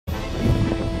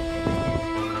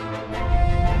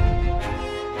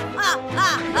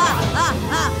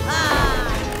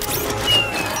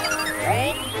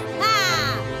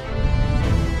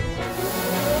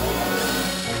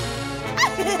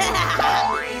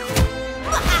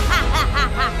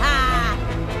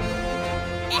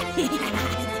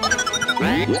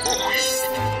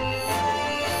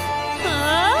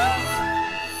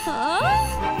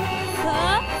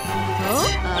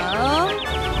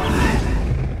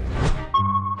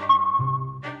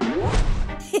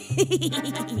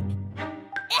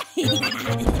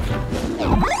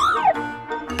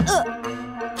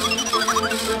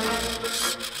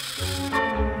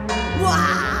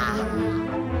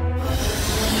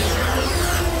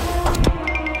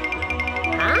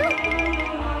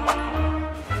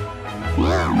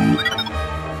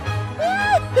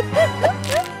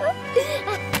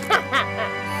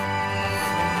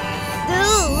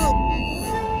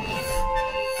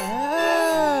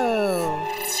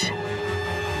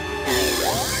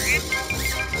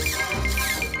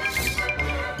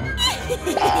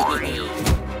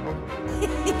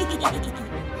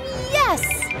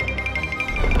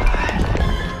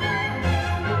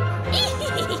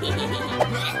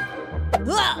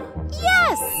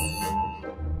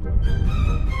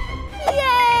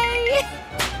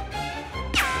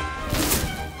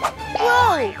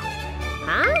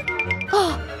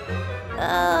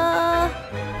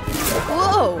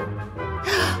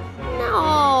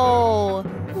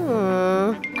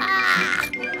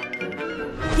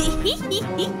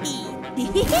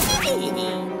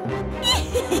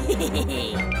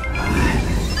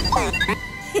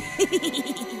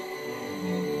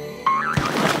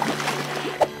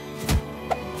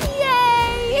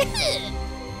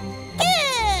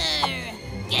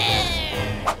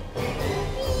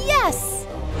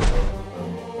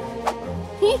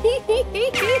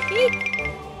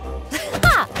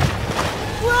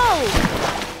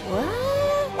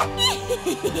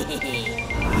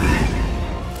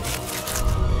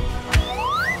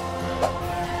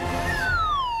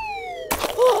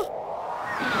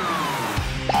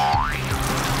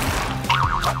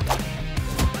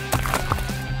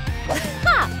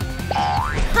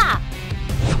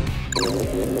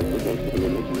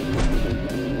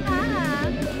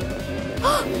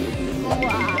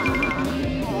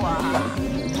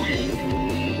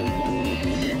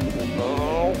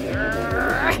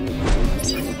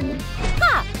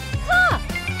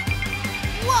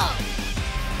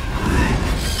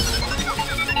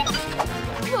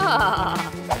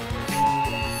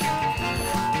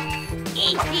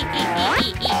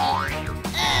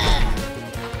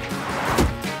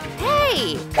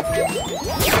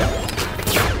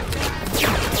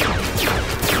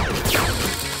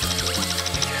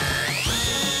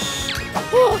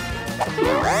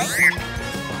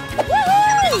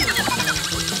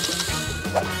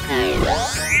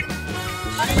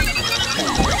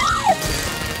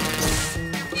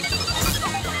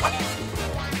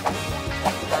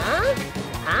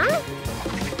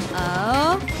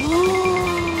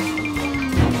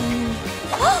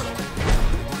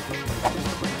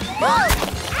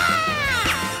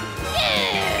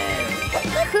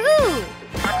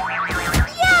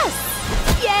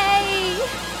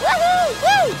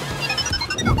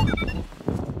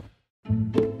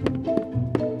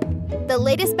The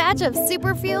latest batch of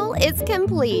super fuel is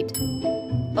complete.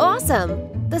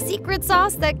 Awesome! The secret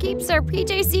sauce that keeps our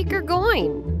PJ Seeker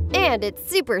going. And its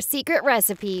super secret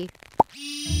recipe.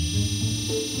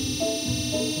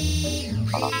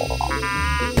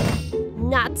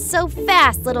 Not so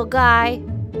fast, little guy.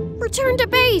 Return to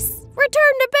base!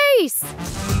 Return to base!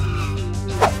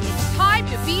 It's time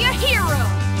to be a hero!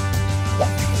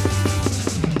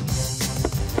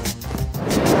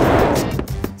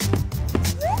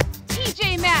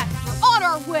 PJ Masks, we're on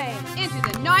our way into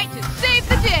the night to save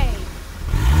the day!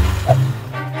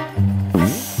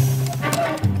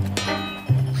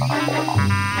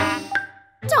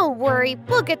 Don't worry,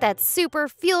 we'll get that super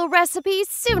fuel recipe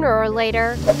sooner or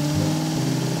later.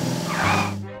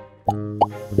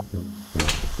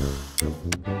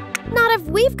 Not if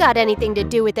we've got anything to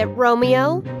do with it,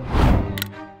 Romeo.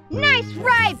 Nice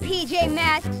ride, PJ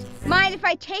Masks. Mind if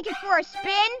I take it for a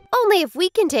spin? Only if we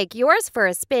can take yours for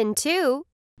a spin, too.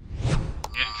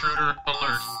 Intruder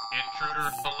alert!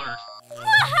 Intruder alert!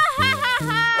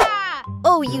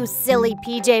 Oh, you silly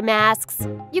PJ Masks.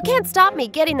 You can't stop me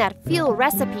getting that fuel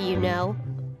recipe, you know.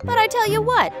 But I tell you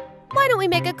what, why don't we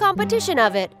make a competition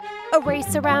of it? A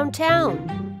race around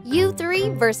town. You three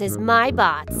versus my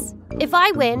bots. If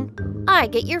I win, I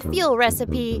get your fuel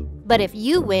recipe. But if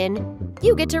you win,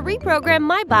 you get to reprogram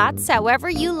my bots however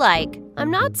you like.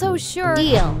 I'm not so sure.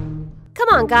 Deal. Come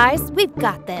on, guys, we've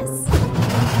got this.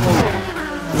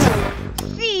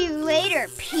 later,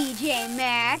 PJ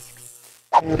Masks.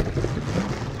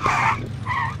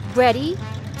 Ready,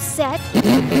 set,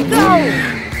 go!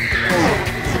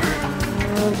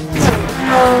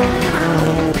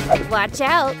 Watch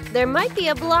out, there might be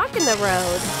a block in the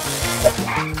road.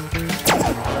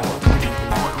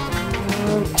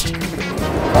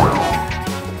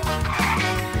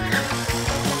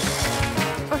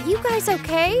 Are you guys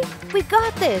okay? We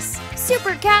got this!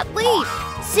 Super Cat Leap!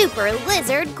 Super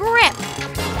Lizard Grip!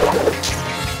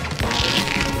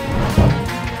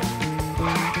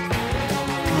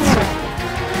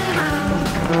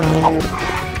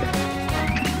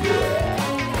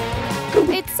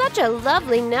 It's such a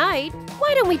lovely night.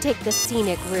 Why don't we take the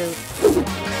scenic route?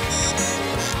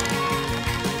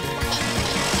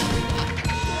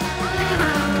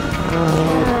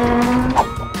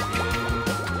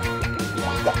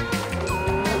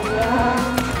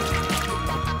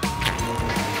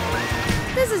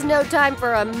 This is no time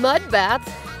for a mud bath.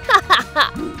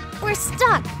 We're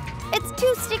stuck. It's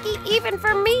too sticky even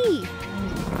for me.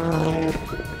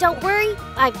 Don't worry,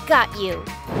 I've got you.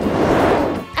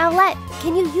 Owlette,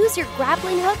 can you use your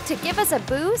grappling hook to give us a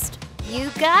boost? You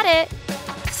got it.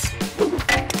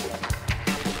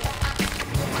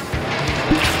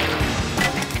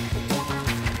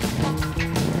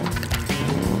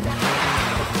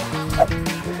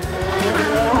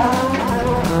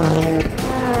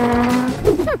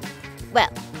 Well,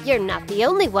 you're not the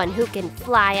only one who can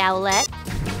fly, Owlette.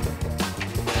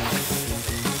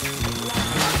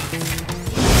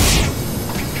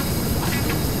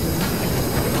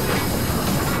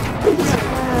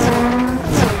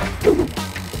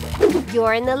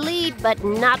 You're in the lead, but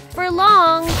not for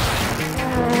long.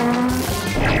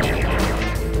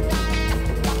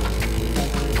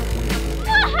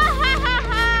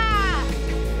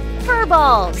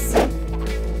 Furballs.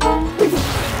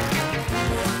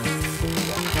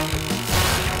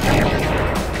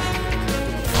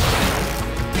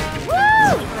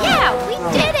 Woo! Yeah, we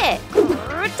did it!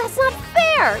 That's not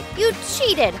fair! You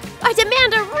cheated! I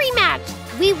demand a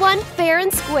rematch! We won fair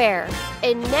and square.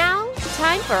 And now,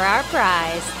 time for our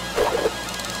prize.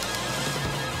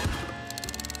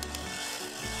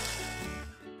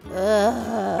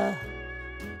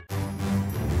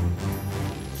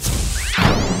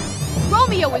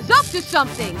 Romeo is up to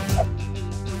something!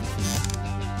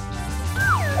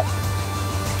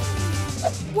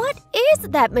 What is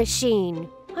that machine?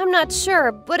 I'm not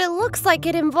sure, but it looks like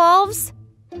it involves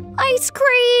ice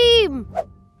cream!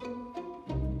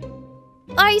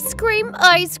 Ice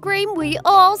cream, we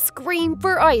all scream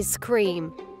for ice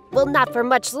cream. Well, not for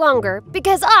much longer,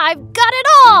 because I've got it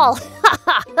all! Ha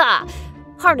ha ha!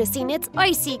 Harnessing its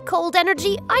icy cold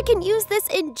energy, I can use this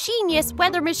ingenious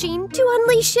weather machine to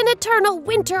unleash an eternal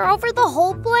winter over the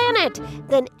whole planet.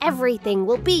 Then everything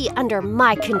will be under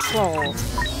my control.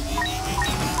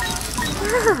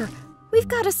 We've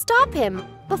got to stop him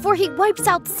before he wipes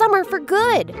out summer for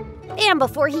good. And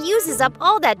before he uses up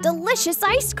all that delicious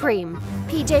ice cream.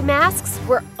 PJ Masks,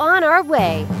 we're on our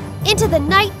way. Into the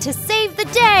night to save the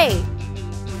day.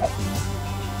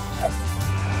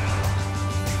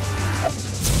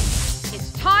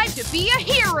 It's time to be a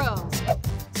hero!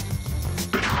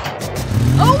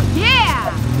 Oh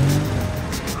yeah!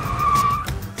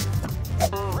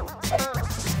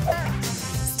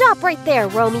 Stop right there,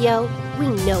 Romeo. We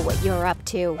know what you're up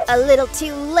to. A little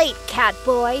too late,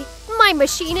 Catboy. My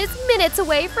machine is minutes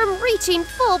away from reaching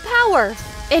full power.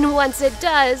 And once it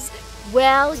does,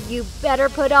 well, you better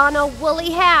put on a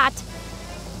woolly hat.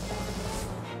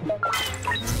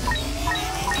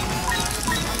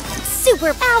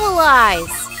 Super Owl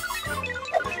Eyes!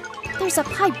 There's a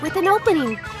pipe with an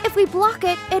opening. If we block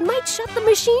it, it might shut the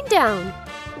machine down.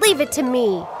 Leave it to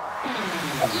me.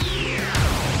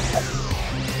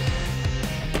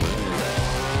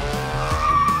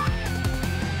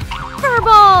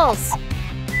 Furballs!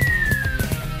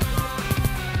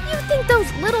 You think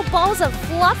those little balls of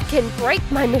fluff can break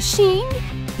my machine?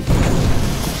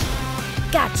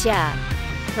 Gotcha!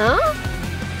 Huh?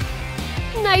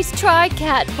 Nice try,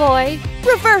 Catboy.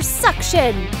 Reverse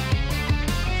suction!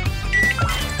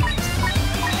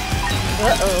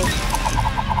 Uh-oh.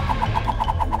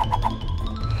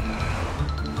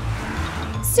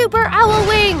 Super Owl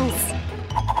Wings!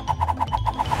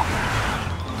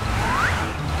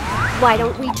 Why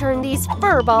don't we turn these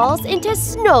fur balls into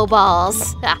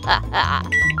snowballs?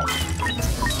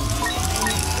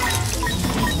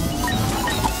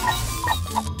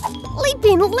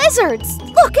 Leaping lizards!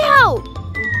 Look out!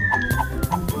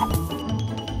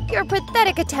 Your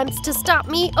pathetic attempts to stop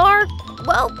me are,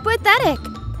 well, pathetic.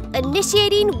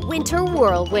 Initiating Winter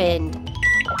Whirlwind.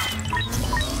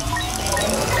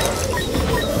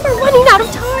 For running out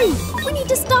of time! We need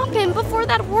to stop him before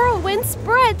that whirlwind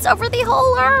spreads over the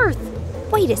whole Earth!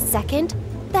 Wait a second.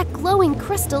 That glowing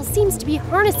crystal seems to be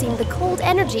harnessing the cold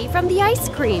energy from the ice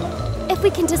cream. If we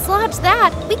can dislodge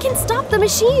that, we can stop the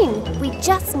machine. We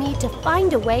just need to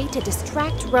find a way to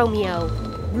distract Romeo.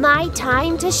 My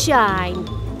time to shine.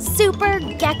 Super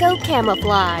Gekko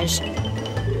camouflage.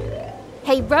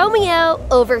 Hey Romeo,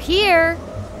 over here.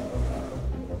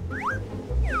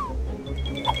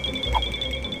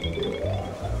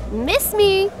 Miss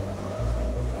me?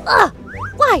 Ugh,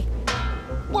 why?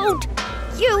 Won't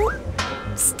you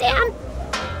stand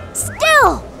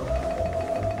still?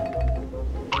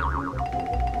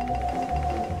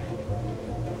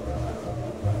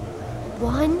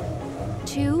 One,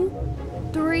 two,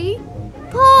 three,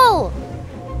 pull!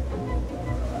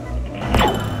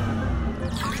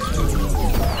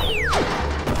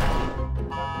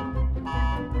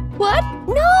 What?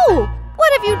 No!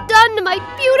 What have you done to my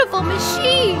beautiful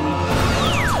machine?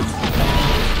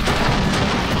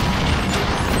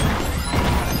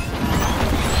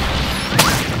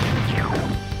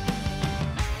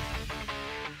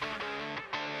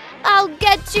 I'll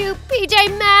get you,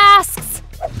 PJ Masks!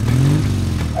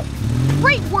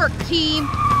 Great work, team!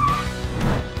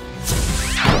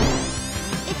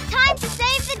 It's time to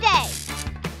save the day.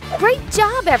 Great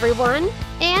job, everyone!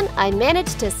 And I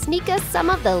managed to sneak us some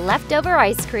of the leftover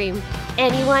ice cream.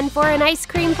 Anyone for an ice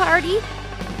cream party?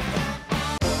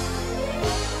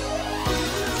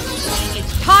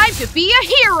 It's time to be a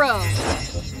hero!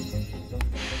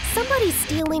 Somebody's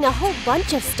stealing a whole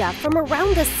bunch of stuff from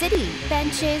around the city.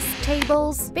 Benches,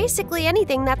 tables, basically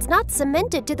anything that's not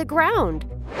cemented to the ground.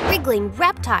 Wriggling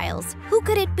reptiles, who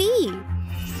could it be?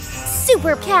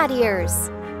 Super cat ears!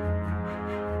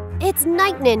 It's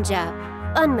Night Ninja.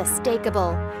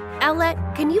 Unmistakable.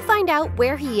 Owlette, can you find out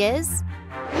where he is?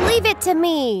 Leave it to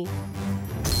me!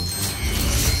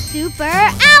 Super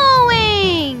Owl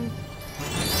Wing!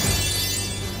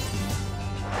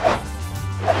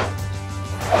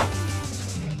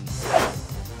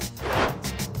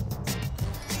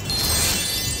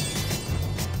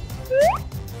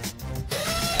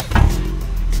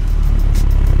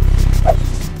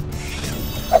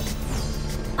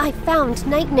 I found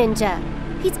Night Ninja.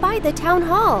 He's by the town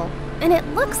hall, and it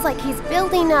looks like he's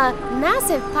building a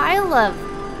massive pile of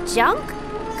junk?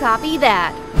 Copy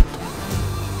that.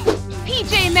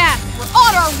 PJ Masks, we're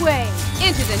on our way!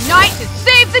 Into the night to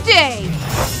save the day!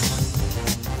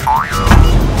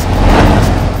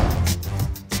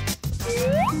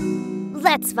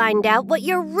 Let's find out what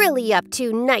you're really up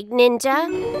to, Night Ninja.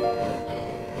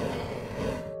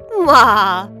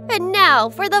 Mwah! And now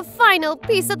for the final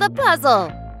piece of the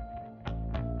puzzle.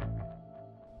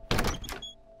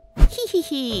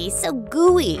 Hee, so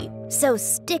gooey, so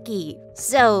sticky,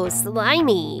 so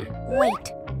slimy.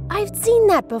 Wait, I've seen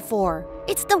that before.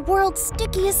 It's the world's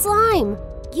stickiest slime.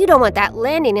 You don't want that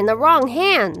landing in the wrong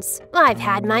hands. I've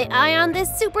had my eye on this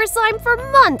super slime for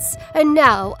months, and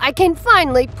now I can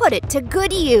finally put it to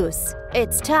good use.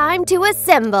 It's time to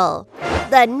assemble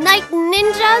the Night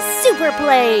Ninja Super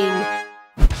Plane.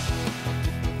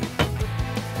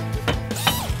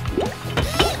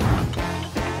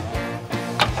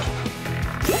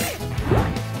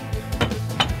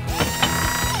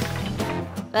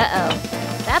 Uh-oh,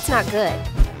 that's not good.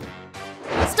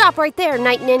 Stop right there,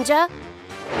 Night Ninja.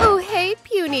 Oh, hey,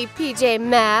 puny PJ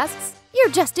Masks.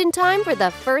 You're just in time for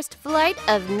the first flight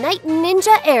of Night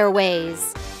Ninja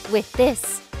Airways. With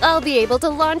this, I'll be able to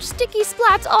launch sticky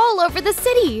splats all over the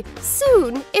city.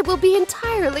 Soon, it will be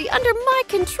entirely under my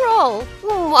control.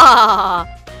 Mwah!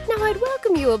 Now I'd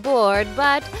welcome you aboard,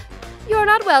 but you're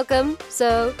not welcome,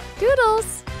 so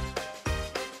doodles.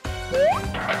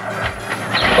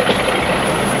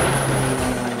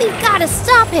 We've gotta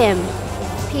stop him!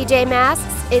 PJ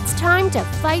Masks, it's time to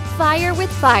fight fire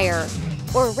with fire.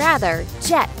 Or rather,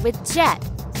 jet with jet.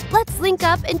 Let's link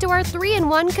up into our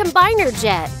 3-in-1 combiner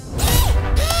jet.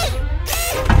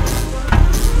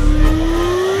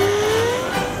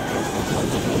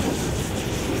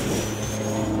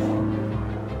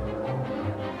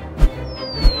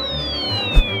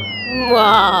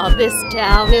 Wow, this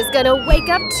town is gonna wake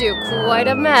up to quite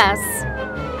a mess.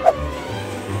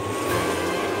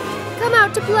 Come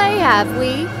out to play, have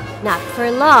we? Not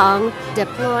for long,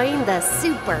 deploying the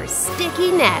super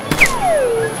sticky net.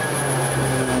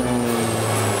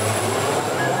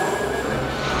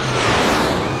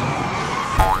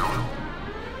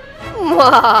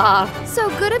 Mwah! So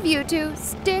good of you to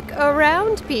stick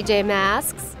around, PJ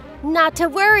Masks. Not to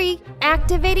worry,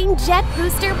 activating Jet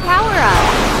Booster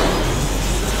power-up.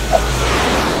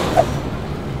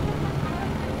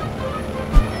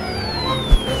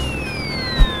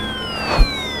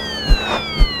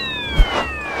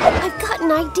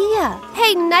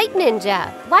 Hey, Night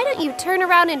Ninja, why don't you turn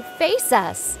around and face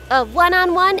us? A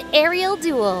one-on-one aerial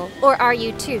duel. Or are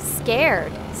you too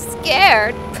scared?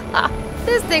 Scared?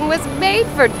 This thing was made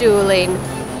for dueling.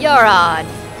 You're on.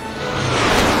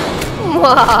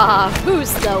 Mwah,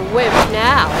 who's the wimp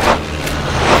now?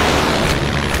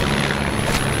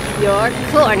 You're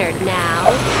cornered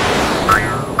now.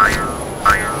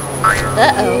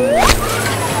 Uh-oh.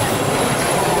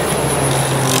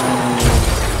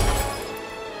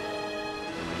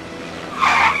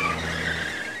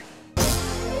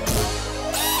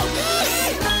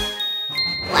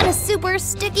 What a super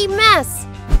sticky mess!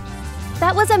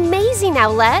 That was amazing,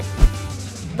 Owlette.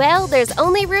 Well, there's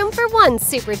only room for one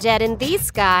super jet in these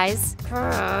skies.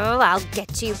 Oh, I'll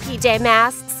get you, PJ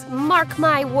Masks. Mark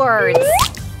my words.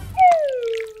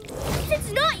 If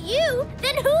it's not you,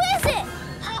 then who is it?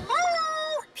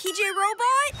 PJ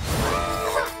Robot?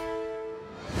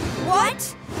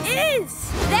 What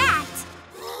is that?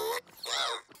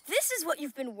 This is what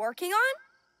you've been working on?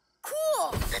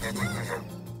 Cool!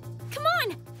 Come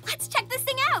on, let's check this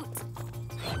thing out.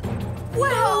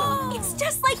 Wow! It's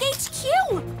just like HQ!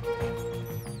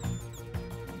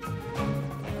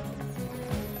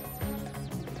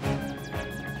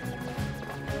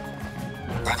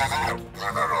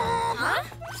 Huh?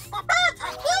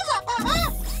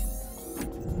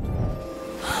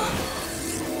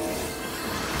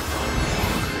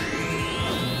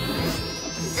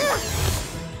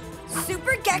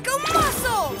 Super Gekko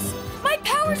muscles! My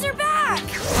powers are back!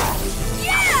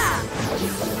 Yeah!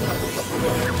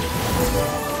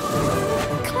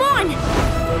 Come on,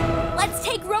 let's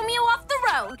take Romeo off the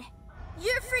road.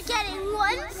 You're forgetting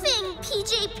one thing,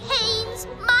 PJ Paynes.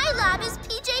 My lab is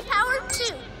PJ Power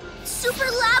 2. Super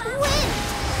Lab Wind.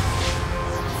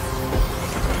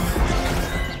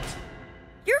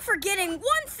 You're forgetting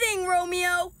one thing,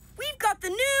 Romeo. We've got the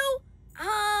new,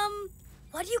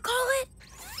 what do you call it?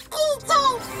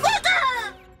 PJ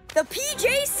Seeker! The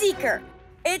PJ Seeker.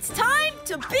 It's time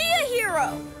to be a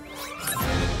hero.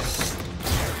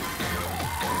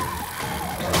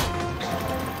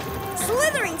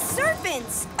 Slithering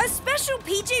serpents, a special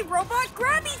PJ Robot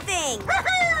grabby thing.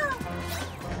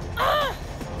 Ha!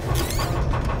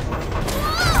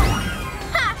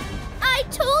 I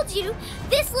told you,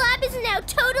 this lab is now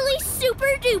totally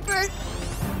super duper.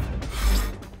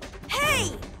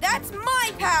 Hey, that's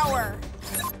my power.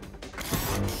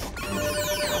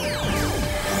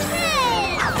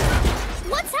 Hey!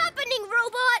 What's happening,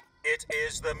 Robot? It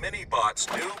is the Minibot's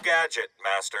new gadget,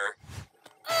 Master.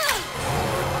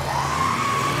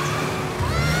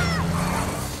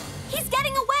 He's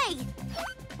getting away.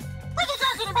 What are you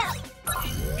talking about?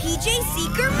 PJ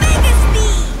Seeker Mega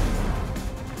Speed!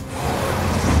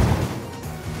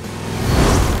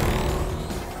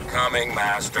 Coming,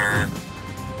 Master.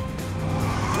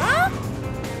 Huh?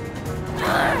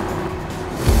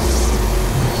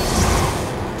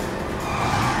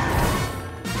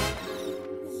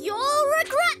 You'll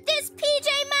regret this, PJ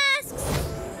Masks!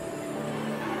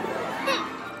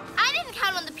 I didn't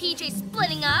count on the PJ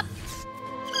splitting up.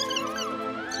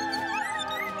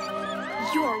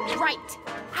 You're right.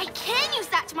 I can use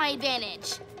that to my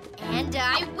advantage. And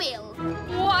I will.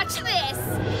 Watch this.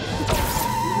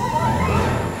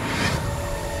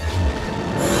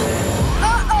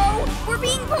 Uh-oh! We're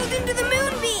being pulled into the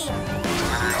moonbeam!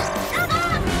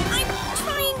 I'm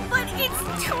trying, but it's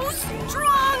too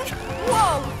strong!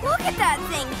 Whoa! Look at that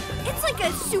thing! It's like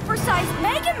a supersized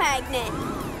mega magnet!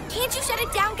 Can't you shut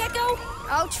it down, Gekko?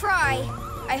 I'll try.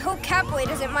 I hope Catboy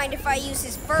doesn't mind if I use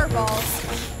his fur balls.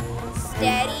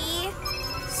 Steady.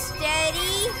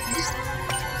 Steady.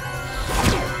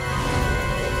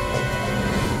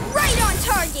 Right on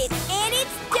target! And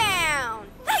it's down!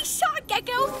 Nice shot,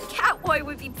 Gekko. Catboy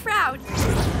would be proud.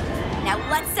 Now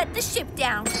let's set the ship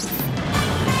down.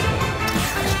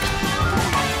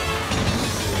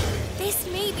 This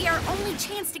may be our only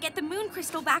chance to get the moon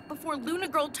crystal back before Luna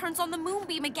Girl turns on the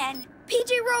moonbeam again.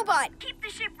 PJ Robot, keep the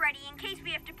ship ready in case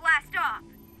we have to blast off.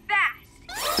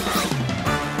 Fast!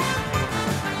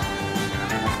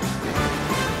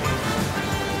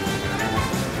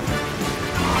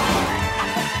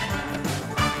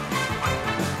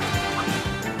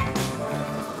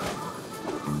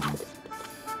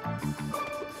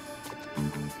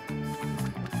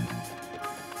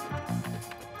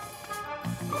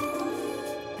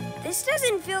 This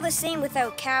doesn't feel the same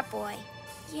without Catboy.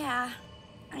 Yeah,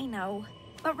 I know.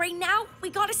 But right now, we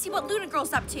gotta see what Luna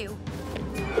Girl's up to.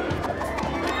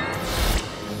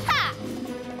 Ha!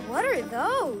 What are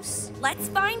those? Let's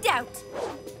find out.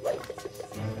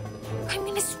 I'm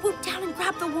gonna swoop down and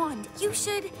grab the wand. You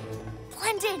should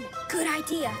blend in. Good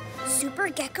idea. Super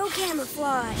Gekko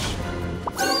camouflage.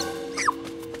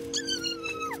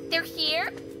 They're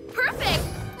here? Perfect!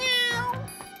 Meow.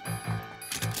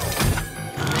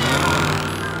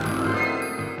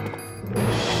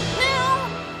 Meow.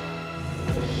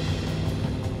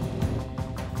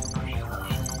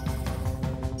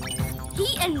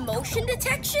 Heat and motion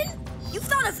detection? You've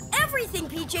thought of everything,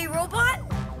 PJ Robot.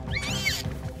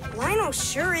 Lionel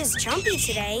sure is jumpy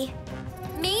today.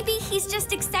 Maybe he's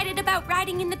just excited about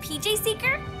riding in the PJ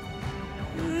Seeker?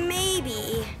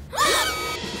 Maybe.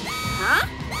 Huh?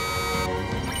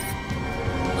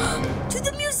 To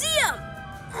the museum!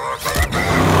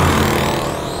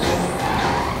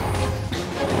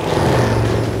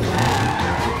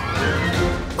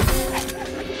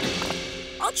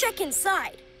 I'll check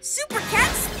inside. Super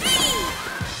Cat Speed!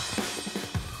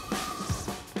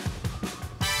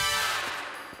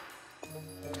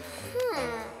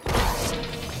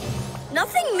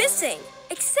 Nothing missing,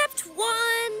 except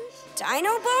one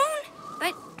Dino bone?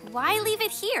 But why leave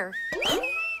it here?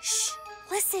 Shh,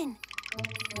 listen.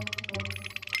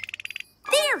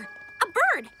 There, a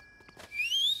bird.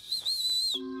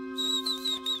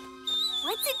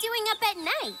 What's it doing up at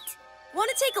night? Want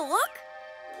to take a look?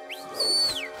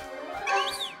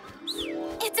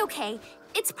 It's okay.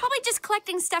 It's probably just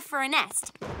collecting stuff for a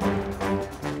nest.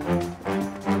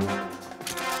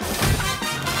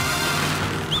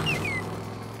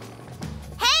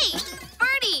 Hey,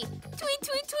 birdie! Tweet,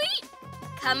 tweet, tweet!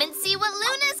 Come and see what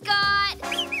Luna's got!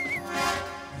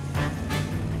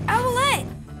 Owlette,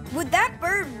 would that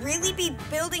bird really be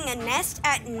building a nest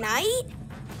at night?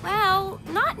 Well,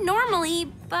 not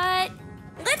normally, but...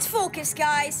 Let's focus,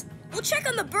 guys. We'll check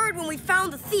on the bird when we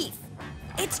found the thief.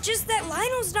 It's just that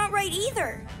Lionel's not right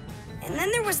either. And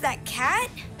then there was that cat.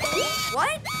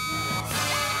 What?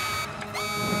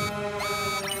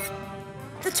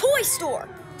 The toy store.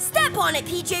 Step on it,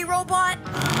 PJ Robot.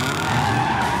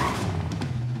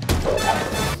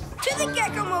 To the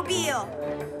Gekko-mobile.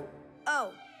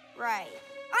 Oh, right.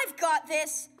 I've got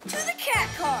this. To the cat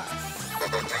car.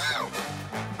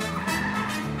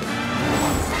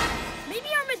 Maybe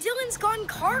Armadillo's gone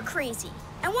car crazy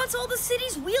and wants all the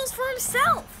city's wheels for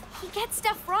himself. He gets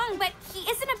stuff wrong, but he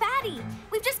isn't a baddie.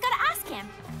 We've just got to ask him.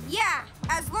 Yeah,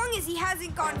 as long as he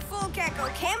hasn't gone full Gekko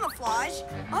camouflage.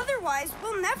 Otherwise,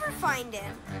 we'll never find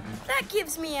him. That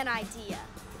gives me an idea.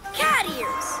 Cat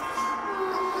ears.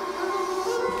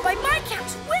 By my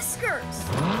cat's whiskers.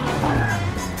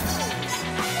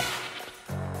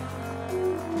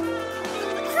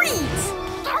 Freeze!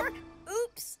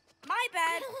 Oops, my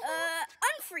bad.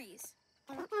 Unfreeze.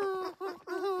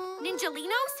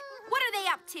 Ninjalinos? What are they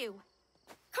up to?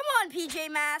 Come on, PJ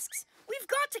Masks. We've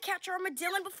got to catch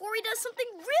Armadillo before he does something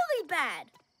really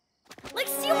bad. Like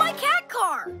steal my cat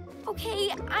car.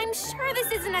 Okay, I'm sure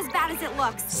this isn't as bad as it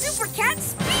looks. Super Cat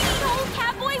Speed! Oh,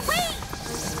 Catboy, wait!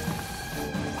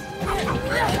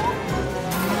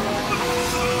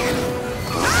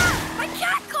 Ah! My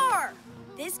cat car!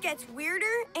 This gets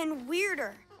weirder and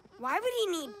weirder. Why would he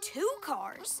need two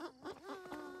cars?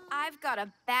 I've got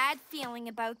a bad feeling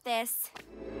about this.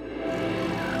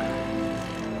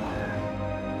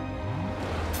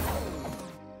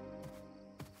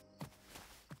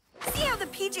 See how the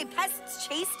PJ peasants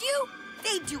chased you?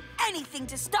 They'd do anything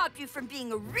to stop you from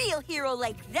being a real hero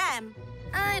like them.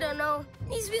 I don't know.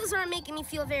 These wheels aren't making me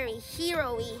feel very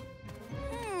hero-y.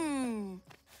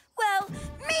 Well,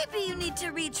 maybe you need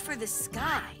to reach for the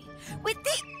sky with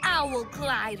the Owl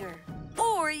Glider.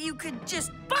 Or you could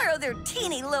just borrow their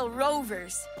teeny little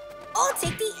rovers. I'll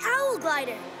take the Owl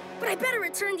Glider, but I better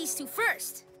return these two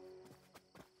first.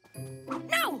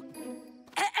 No!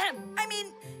 I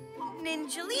mean,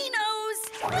 Ninjalinos.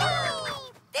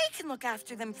 They can look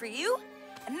after them for you.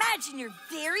 Imagine your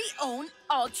very own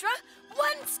Ultra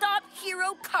one-stop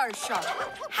hero car shop.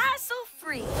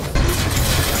 Hassle-free.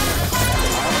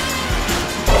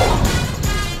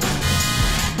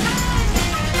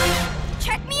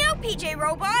 Check me out, PJ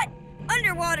Robot.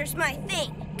 Underwater's my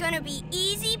thing. Gonna be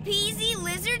easy peasy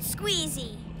lizard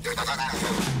squeezy.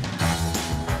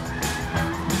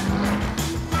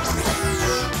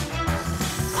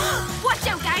 Watch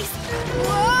out, guys!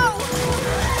 Whoa!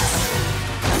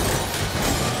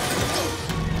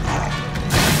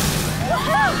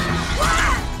 Woohoo!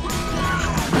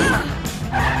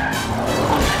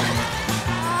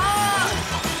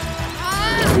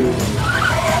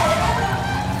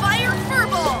 Fire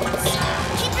furballs!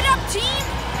 Keep it up, team!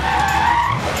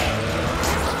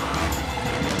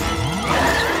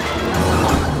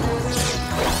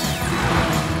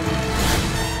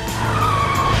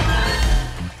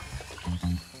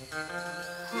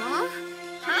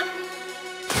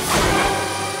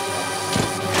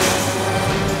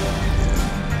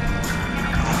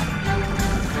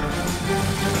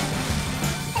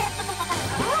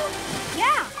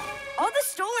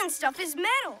 stuff is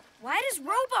metal. Why does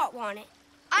Robot want it?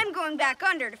 I'm going back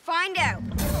under to find out.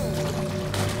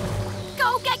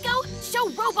 Go, Gekko! Show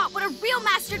Robot what a real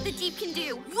master of the deep can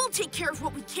do. We'll take care of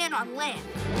what we can on land.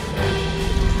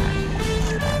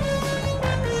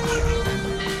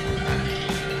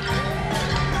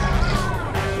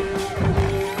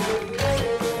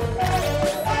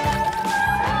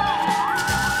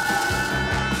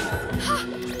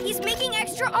 He's making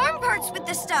extra arm parts with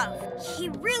the stuff. He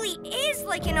really is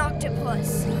like an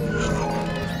octopus.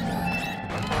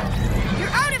 You're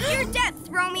out of your depth,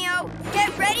 Romeo.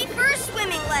 Get ready for a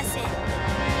swimming lesson.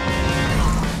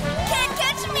 Can't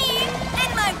catch me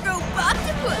and my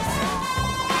roboctopus.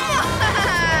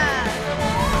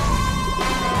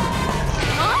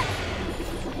 Huh?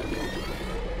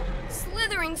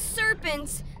 Slithering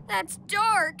serpents. That's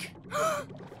dark.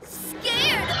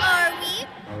 Scared, are we?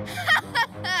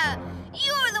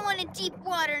 You're the one in deep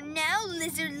water now,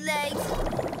 lizard legs.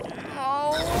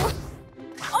 Oh.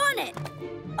 On it!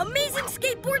 Amazing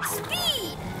skateboard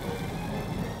speed!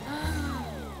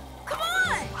 Come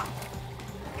on!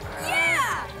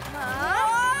 Yeah!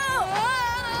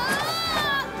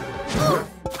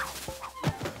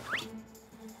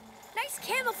 Nice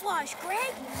camouflage,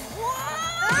 Greg!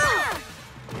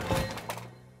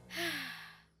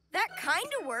 That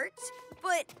kinda worked,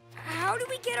 but how do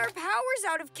we get our powers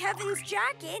out of Kevin's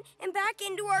jacket and back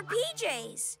into our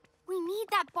PJs? We need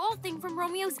that ball thing from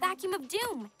Romeo's vacuum of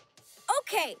doom.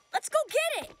 Okay, let's go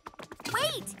get it!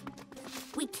 Wait!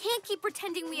 We can't keep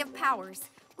pretending we have powers.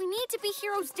 We need to be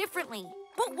heroes differently.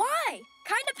 But why?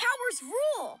 Kinda powers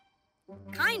rule.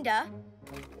 Kinda.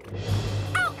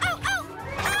 Ow, ow, ow!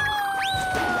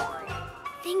 Ow!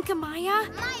 Think, Amaya?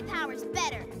 My power's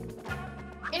better.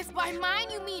 If by mine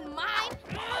you mean mine,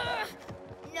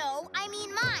 No, I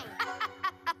mean mine.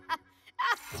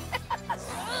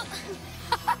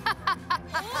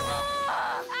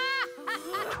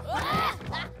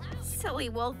 Silly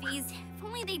wolfies. If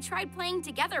only they tried playing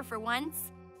together for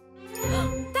once.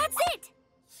 That's it!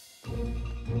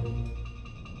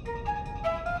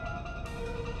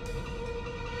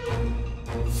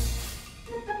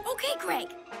 Okay,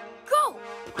 Greg, go!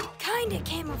 Kinda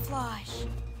camouflage.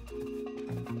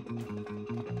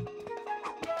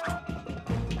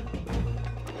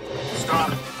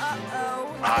 Stop.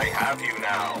 Uh-oh. I have you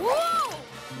now. Whoa!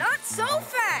 Not so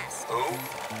fast! Who?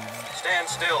 Stand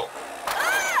still.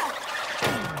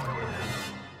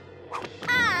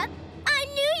 I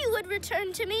knew you would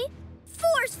return to me.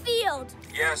 Force field.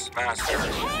 Yes, Master.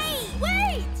 Hey,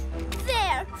 wait!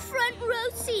 There, front row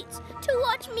seats to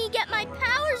watch me get my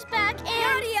powers back and...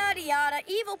 Yada, yada, yada.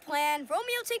 Evil plan.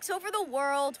 Romeo takes over the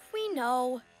world. We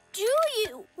know. Do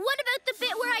you? What about the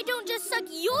bit where I don't just suck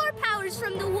your powers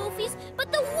from the Wolfies, but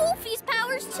the Wolfies'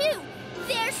 powers too?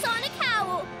 There's Sonic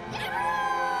Howl.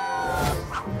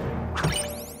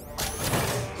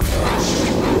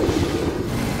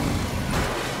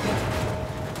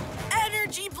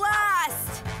 Energy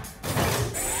blast!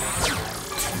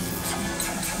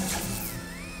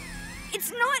 It's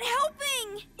not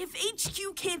helping! If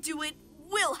HQ can't do it,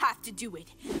 we'll have to do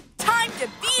it. Time to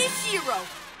be a hero!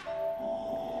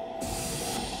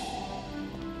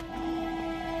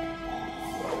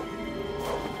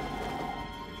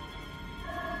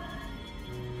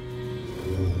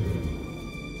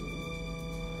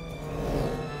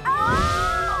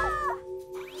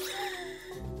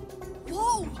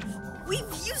 Whoa!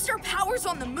 We've used our powers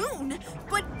on the moon,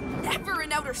 but never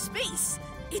in outer space.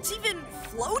 It's even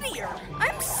floatier.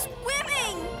 I'm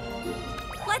swimming!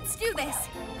 Let's do this.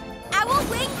 Owl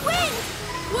wing wing!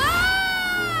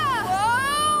 Whoa!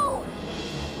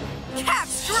 Cap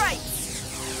strikes!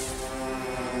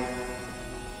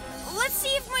 Let's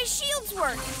see if my shields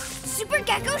work. Super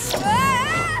Gekko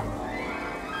Ah!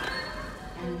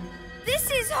 This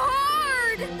is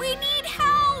hard! We need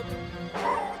help!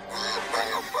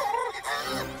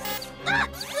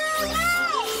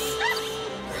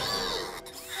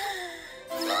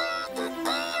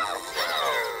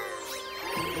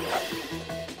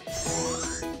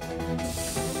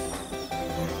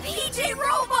 PJ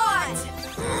Robot!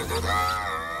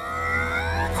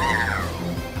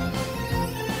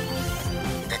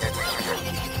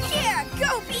 Yeah,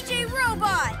 go PJ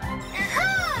Robot!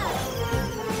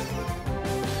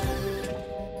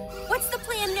 What's the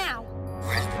plan now?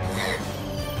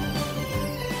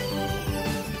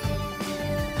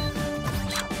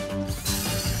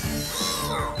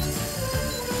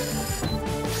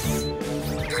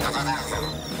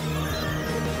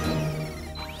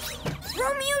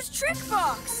 Romeo's trick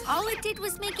box! All it did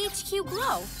was make HQ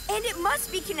glow. And it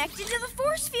must be connected to the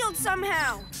force field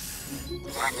somehow.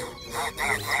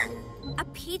 A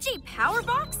PJ Power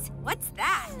Box? What's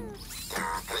that?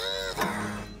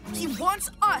 He wants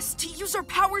us to use our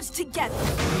powers together.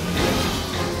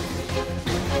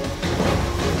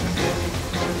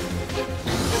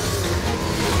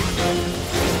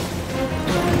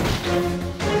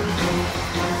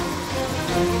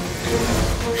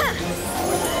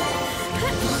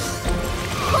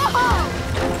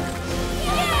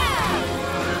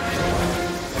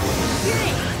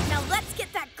 Now let's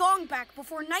get that gong back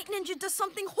before Night Ninja does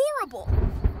something horrible.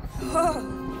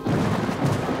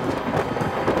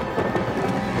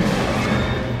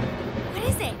 What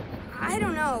is it? I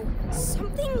don't know.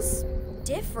 Something's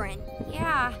different.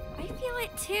 Yeah, I feel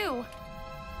it too.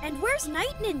 And where's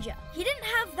Night Ninja? He didn't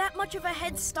have that much of a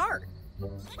head start.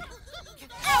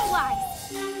 Owlette!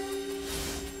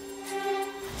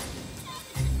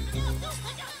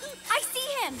 I see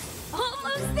him!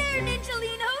 Almost there,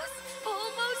 Ninjalinos!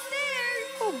 Almost there!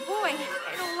 Oh boy,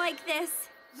 I don't like this.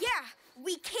 Yeah,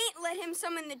 we can't let him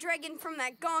summon the dragon from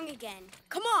that gong again.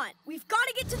 Come on, we've got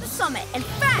to get to the summit, and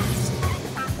fast!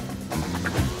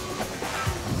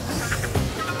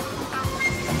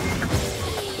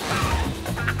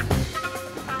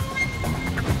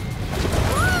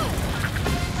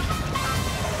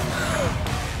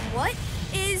 What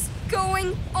is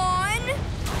going on?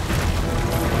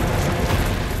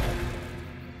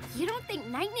 You don't think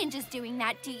Night Ninja's doing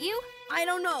that, do you? I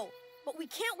don't know, but we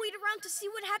can't wait around to see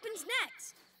what happens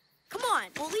next. Come on,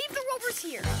 we'll leave the rovers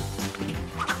here.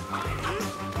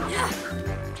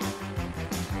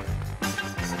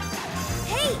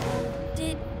 Hey,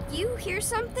 did you hear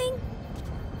something?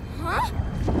 Huh?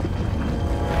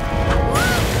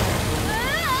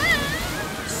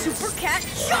 Super Cat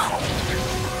jump!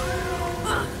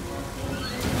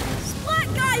 Splat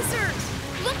geysers!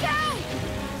 Look out!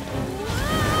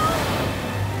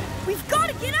 Whoa! We've got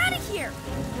to get out of here!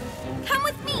 Come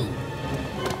with me!